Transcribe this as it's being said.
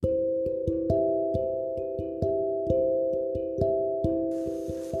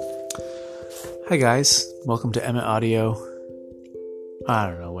Hi guys, welcome to Emmett Audio. I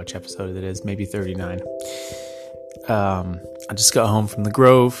don't know which episode it is, maybe 39. I just got home from the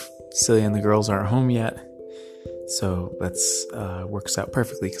Grove. Celia and the girls aren't home yet, so that's works out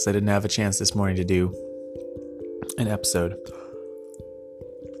perfectly because I didn't have a chance this morning to do an episode.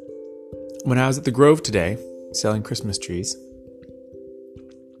 When I was at the Grove today, selling Christmas trees,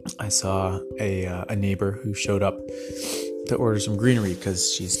 I saw a neighbor who showed up to order some greenery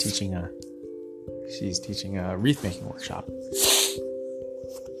because she's teaching a wreath making workshop.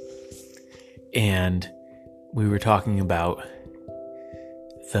 And we were talking about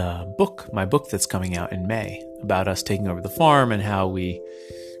my book that's coming out in May, about us taking over the farm and how we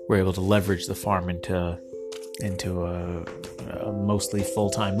were able to leverage the farm into a mostly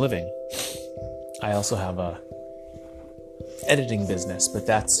full-time living. I also have a editing business, but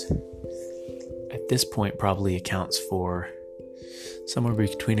that's at this point probably accounts for somewhere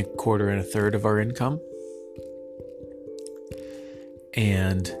between a quarter and a third of our income.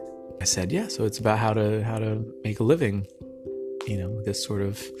 And I said, yeah, so it's about how to make a living, this sort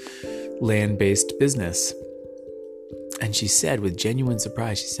of land-based business. And she said, with genuine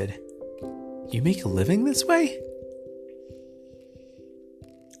surprise, she said, "You make a living this way?"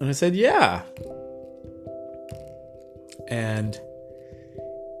 And I said, yeah. And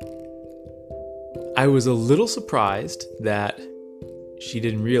I was a little surprised that she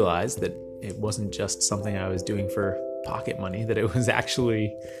didn't realize that it wasn't just something I was doing for pocket money, that it was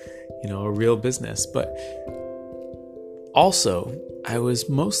actually, a real business. But also, I was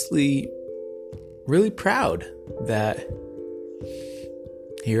mostly really proud that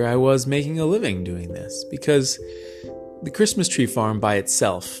here I was making a living doing this, because the Christmas tree farm by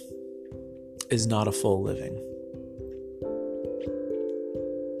itself is not a full living.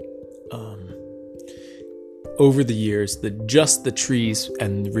 Over the years, the trees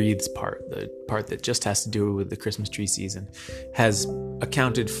and the wreaths part, the part that just has to do with the Christmas tree season, has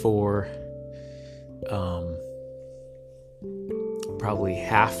accounted for probably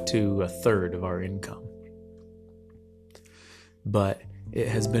half to a third of our income. But it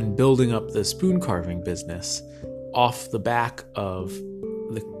has been building up the spoon carving business off the back of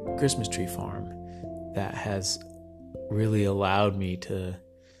the Christmas tree farm that has really allowed me to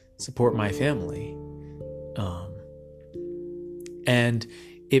support my family. And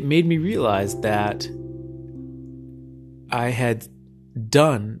it made me realize that I had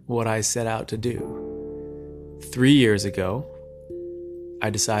done what I set out to do. 3 years ago,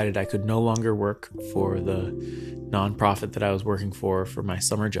 I decided I could no longer work for the nonprofit that I was working for my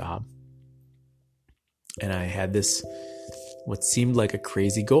summer job. And I had what seemed like a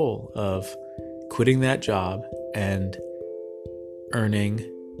crazy goal of quitting that job and earning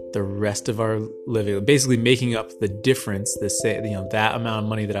the rest of our living, basically making up the difference, that amount of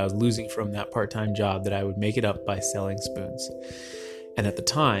money that I was losing from that part-time job, that I would make it up by selling spoons. And at the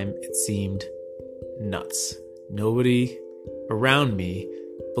time, it seemed nuts. Nobody around me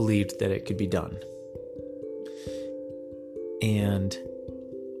believed that it could be done. And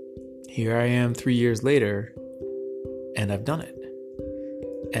here I am 3 years later, and I've done it.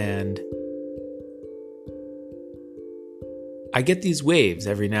 And I get these waves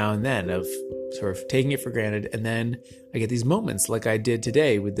every now and then of sort of taking it for granted, and then I get these moments like I did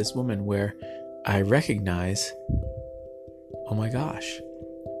today with this woman where I recognize, oh my gosh,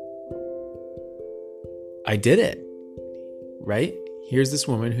 I did it, right? Here's this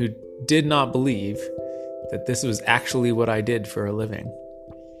woman who did not believe that this was actually what I did for a living,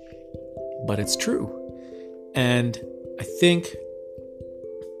 but it's true. And I think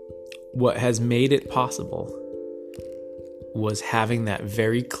what has made it possible was having that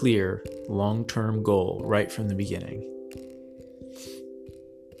very clear long-term goal right from the beginning.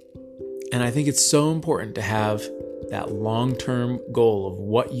 And I think it's so important to have that long-term goal of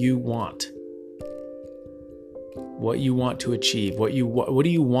what you want to achieve, what do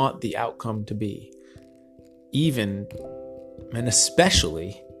you want the outcome to be, even and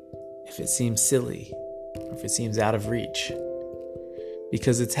especially if it seems silly or if it seems out of reach.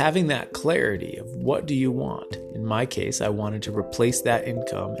 Because it's having that clarity of what do you want. In my case, I wanted to replace that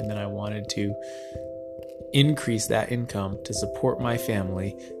income, and then I wanted to increase that income to support my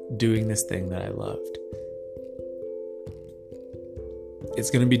family doing this thing that I loved. It's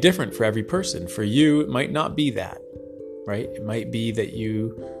going to be different for every person. For you, it might not be that, right? It might be that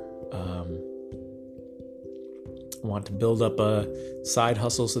you want to build up a side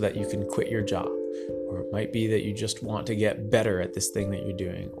hustle so that you can quit your job. Or it might be that you just want to get better at this thing that you're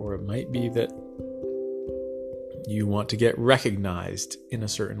doing. Or it might be that you want to get recognized in a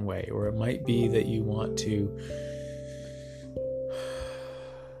certain way. Or it might be that you want to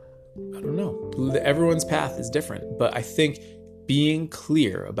I don't know. Everyone's path is different, but I think being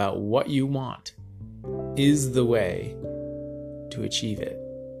clear about what you want is the way to achieve it.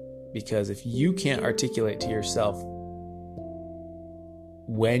 Because if you can't articulate to yourself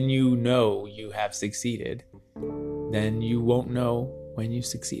when you know you have succeeded, then you won't know when you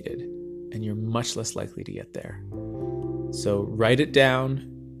succeeded, and you're much less likely to get there. So write it down.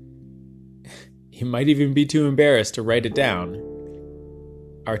 You might even be too embarrassed to write it down.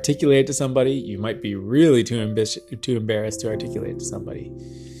 Articulate it to somebody. You might be really too embarrassed to articulate it to somebody.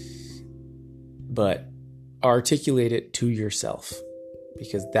 But articulate it to yourself,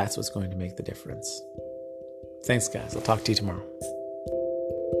 because that's what's going to make the difference. Thanks, guys. I'll talk to you tomorrow.